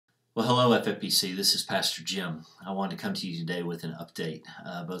Well, hello, FFPC. This is Pastor Jim. I wanted to come to you today with an update,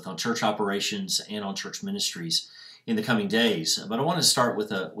 both on church operations and on church ministries in the coming days. But I want to start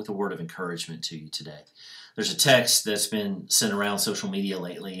with a word of encouragement to you today. There's a text that's been sent around social media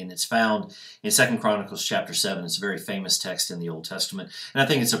lately, and it's found in 2 Chronicles chapter 7. It's a very famous text in the Old Testament, and I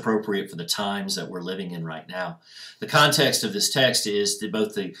think it's appropriate for the times that we're living in right now. The context of this text is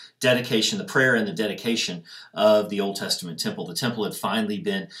both the dedication, the prayer and the dedication of the Old Testament temple. The temple had finally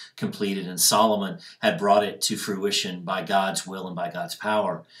been completed, and Solomon had brought it to fruition by God's will and by God's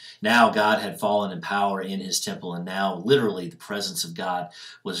power. Now God had fallen in power in his temple, and now literally the presence of God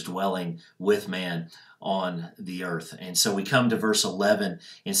was dwelling with man on the earth. And so we come to verse 11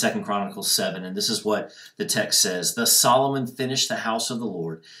 in 2 Chronicles 7, and this is what the text says. Thus Solomon finished the house of the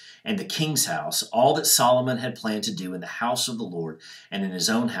Lord and the king's house. All that Solomon had planned to do in the house of the Lord and in his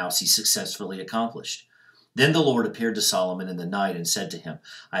own house he successfully accomplished. Then the Lord appeared to Solomon in the night and said to him,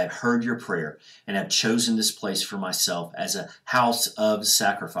 I have heard your prayer and have chosen this place for myself as a house of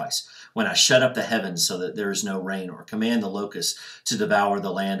sacrifice. When I shut up the heavens so that there is no rain, or command the locusts to devour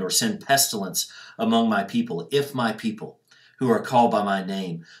the land, or send pestilence among my people, if my people, who are called by my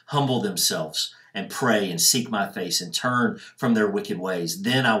name, humble themselves and pray and seek my face and turn from their wicked ways,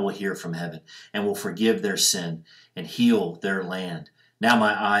 then I will hear from heaven and will forgive their sin and heal their land. Now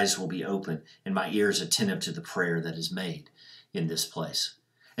my eyes will be open and my ears attentive to the prayer that is made in this place.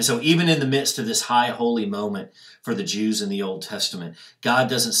 And so even in the midst of this high holy moment for the Jews in the Old Testament, God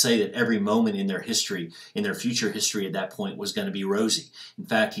doesn't say that every moment in their history, in their future history at that point, was going to be rosy. In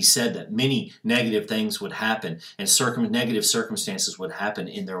fact, he said that many negative things would happen and negative circumstances would happen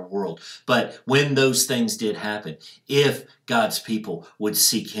in their world. But when those things did happen, if God's people would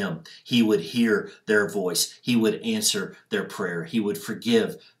seek him, he would hear their voice, he would answer their prayer, he would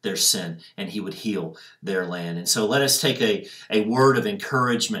forgive their sin, and he would heal their land. And so let us take a word of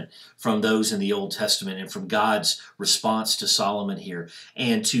encouragement from those in the Old Testament and from God's response to Solomon here,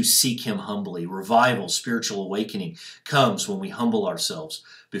 and to seek him humbly. Revival, spiritual awakening comes when we humble ourselves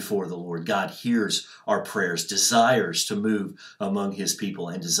before the Lord. God hears our prayers, desires to move among his people,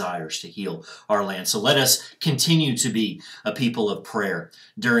 and desires to heal our land. So let us continue to be a people of prayer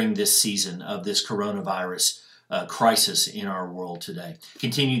during this season of this coronavirus crisis in our world today.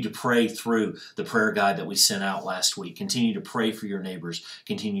 Continue to pray through the prayer guide that we sent out last week. Continue to pray for your neighbors.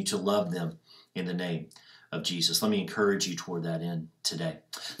 Continue to love them in the name of Jesus. Let me encourage you toward that end today.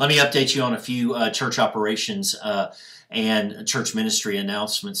 Let me update you on a few church operations and church ministry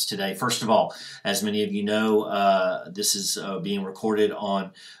announcements today. First of all, as many of you know, this is being recorded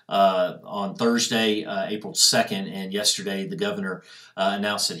on Thursday, April 2nd, and yesterday the governor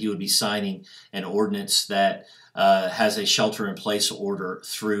announced that he would be signing an ordinance that has a shelter-in-place order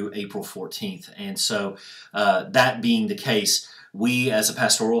through April 14th. And so that being the case, we as a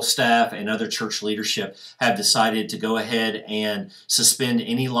pastoral staff and other church leadership have decided to go ahead and suspend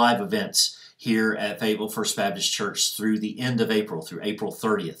any live events here at Fayetteville First Baptist Church through the end of April, through April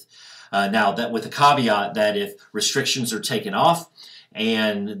 30th. Now, that with the caveat that if restrictions are taken off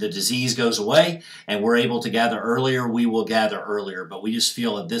and the disease goes away and we're able to gather earlier, we will gather earlier. But we just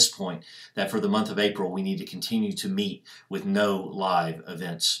feel at this point that for the month of April, we need to continue to meet with no live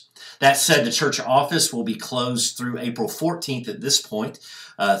events. That said, the church office will be closed through April 14th at this point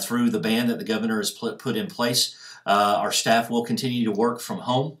through the ban that the governor has put in place. Our staff will continue to work from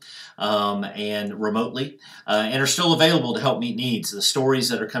home and remotely and are still available to help meet needs. The stories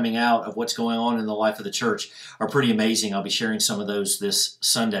that are coming out of what's going on in the life of the church are pretty amazing. I'll be sharing some of those this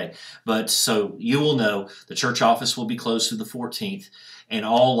Sunday. But so you will know the church office will be closed through the 14th, and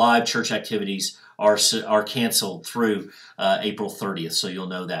all live church activities are canceled through April 30th, so you'll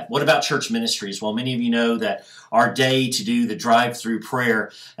know that. What about church ministries? Well, many of you know that our day to do the drive-through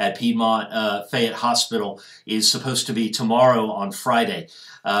prayer at Piedmont Fayette Hospital is supposed to be tomorrow on Friday.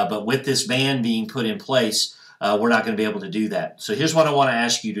 But with this ban being put in place, we're not going to be able to do that. So here's what I want to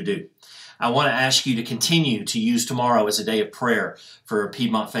ask you to do. I want to ask you to continue to use tomorrow as a day of prayer for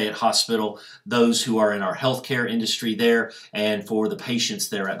Piedmont Fayette Hospital, those who are in our healthcare industry there, and for the patients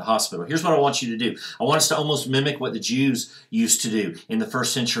there at the hospital. Here's what I want you to do. I want us to almost mimic what the Jews used to do in the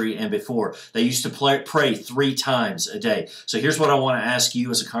first century and before. They used to pray 3 times a day. So here's what I want to ask you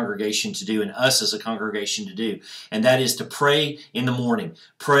as a congregation to do, and us as a congregation to do, and that is to pray in the morning,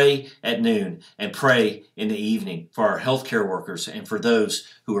 pray at noon, and pray in the evening for our healthcare workers and for those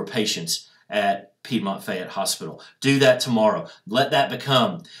who are patients at Piedmont Fayette Hospital. Do that tomorrow. Let that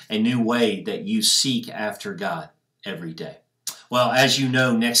become a new way that you seek after God every day. Well, as you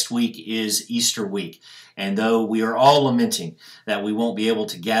know, next week is Easter week. And though we are all lamenting that we won't be able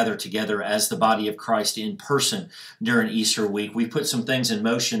to gather together as the body of Christ in person during Easter week, we put some things in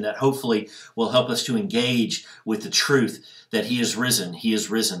motion that hopefully will help us to engage with the truth that He is risen. He is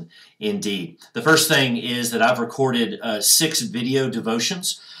risen indeed. The first thing is that I've recorded 6 video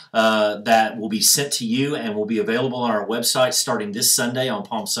devotions that will be sent to you and will be available on our website starting this Sunday, on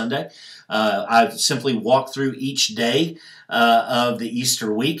Palm Sunday. I've simply walked through each day of the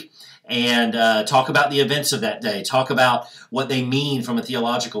Easter week and talk about the events of that day, talk about what they mean from a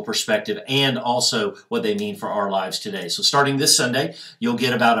theological perspective, and also what they mean for our lives today. So starting this Sunday, you'll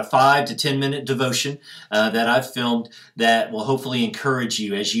get about a 5 to 10 minute devotion that I've filmed that will hopefully encourage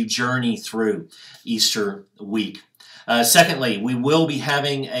you as you journey through Easter week. Secondly, we will be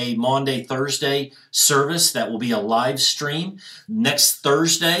having a Maundy Thursday service that will be a live stream next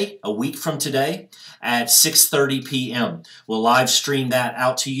Thursday, a week from today, at 6:30 p.m. We'll live stream that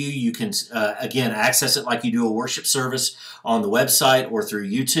out to you. You can, again, access it like you do a worship service on the website or through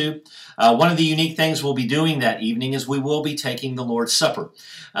YouTube. One of the unique things we'll be doing that evening is we will be taking the Lord's Supper.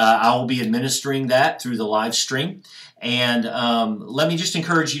 I will be administering that through the live stream. And let me just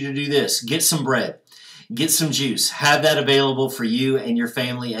encourage you to do this. Get some bread. Get some juice. Have that available for you and your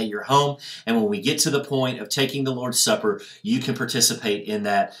family at your home. And when we get to the point of taking the Lord's Supper, you can participate in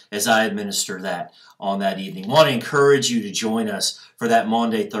that as I administer that on that evening. I want to encourage you to join us for that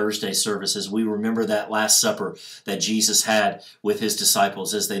Maundy Thursday service as we remember that Last Supper that Jesus had with His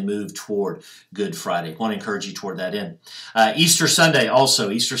disciples as they moved toward Good Friday. I want to encourage you toward that end. Easter Sunday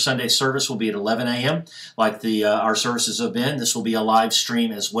also. Easter Sunday service will be at 11 a.m. like our services have been. This will be a live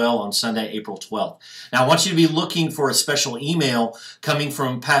stream as well on Sunday, April 12th. Now, I want you to be looking for a special email coming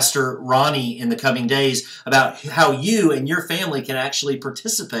from Pastor Ronnie in the coming days about how you and your family can actually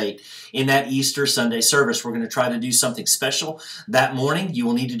participate in that Easter Sunday service. We're going to try to do something special that morning. You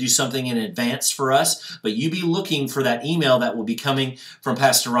will need to do something in advance for us, but you be looking for that email that will be coming from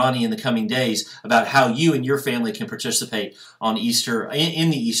Pastor Ronnie in the coming days about how you and your family can participate on Easter in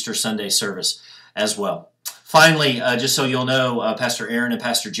the Easter Sunday service as well. Finally, just so you'll know, Pastor Aaron and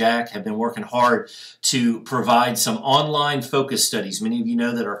Pastor Jack have been working hard to provide some online focus studies. Many of you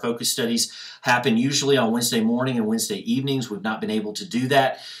know that our focus studies happen usually on Wednesday morning and Wednesday evenings. We've not been able to do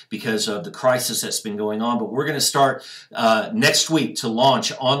that because of the crisis that's been going on, but we're going to start next week to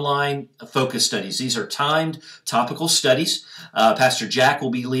launch online focus studies. These are timed topical studies. Pastor Jack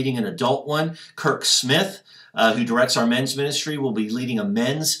will be leading an adult one. Kirk Smith, who directs our men's ministry, will be leading a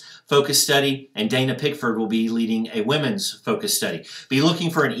men's focus study, and Dana Pickford will be leading a women's focus study. Be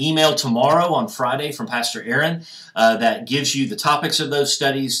looking for an email tomorrow on Friday from Pastor Aaron that gives you the topics of those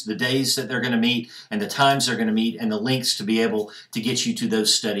studies, the days that they're going to meet, and the times they're going to meet, and the links to be able to get you to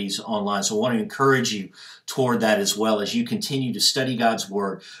those studies online. So I want to encourage you toward that as well as you continue to study God's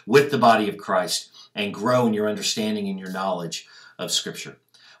Word with the body of Christ and grow in your understanding and your knowledge of Scripture.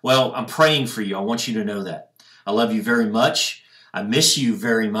 Well, I'm praying for you. I want you to know that. I love you very much. I miss you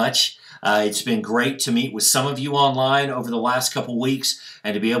very much. It's been great to meet with some of you online over the last couple weeks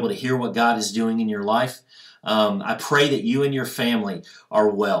and to be able to hear what God is doing in your life. I pray that you and your family are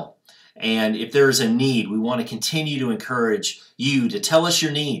well. And if there is a need, we want to continue to encourage you to tell us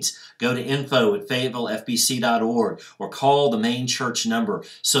your needs. Go to info@fayettevillefbc.org or call the main church number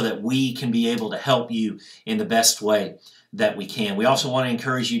so that we can be able to help you in the best way that we can. We also want to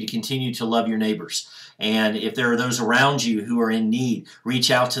encourage you to continue to love your neighbors. And if there are those around you who are in need,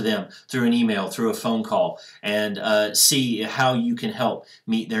 reach out to them through an email, through a phone call, and see how you can help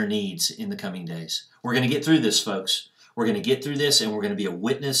meet their needs in the coming days. We're going to get through this, folks. We're going to get through this, and we're going to be a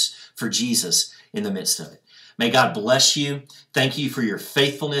witness for Jesus in the midst of it. May God bless you. Thank you for your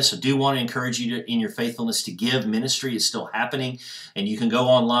faithfulness. I do want to encourage you in your faithfulness to give. Ministry is still happening, and you can go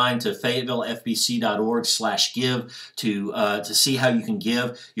online to fayettevillefbc.org/give to see how you can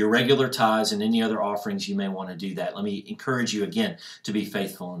give your regular tithes and any other offerings you may want to do that. Let me encourage you again to be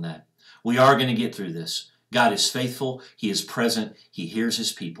faithful in that. We are going to get through this. God is faithful. He is present. He hears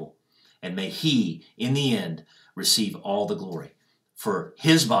His people. And may He, in the end, receive all the glory for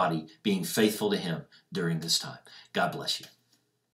His body being faithful to Him during this time. God bless you.